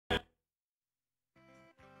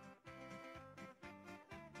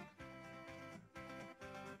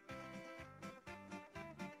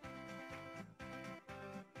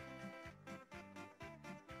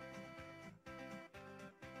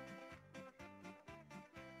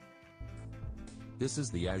This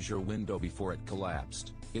is the Azure window before it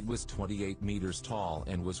collapsed. It was 28 meters tall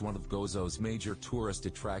and was one of Gozo's major tourist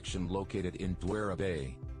attraction located in Dwara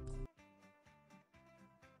Bay.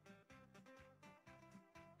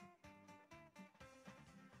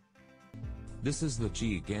 This is the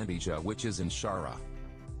Gandhija, which is in Shara.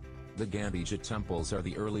 The Gandhija temples are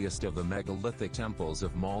the earliest of the megalithic temples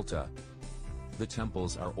of Malta. The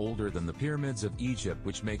temples are older than the pyramids of Egypt,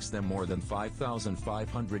 which makes them more than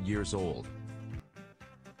 5,500 years old.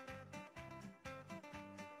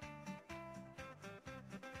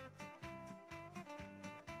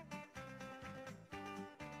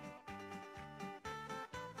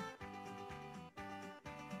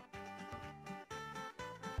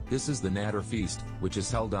 This is the Natter Feast, which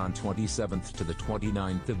is held on 27th to the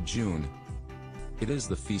 29th of June. It is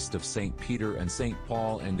the feast of St. Peter and St.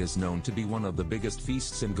 Paul and is known to be one of the biggest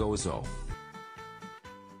feasts in Gozo.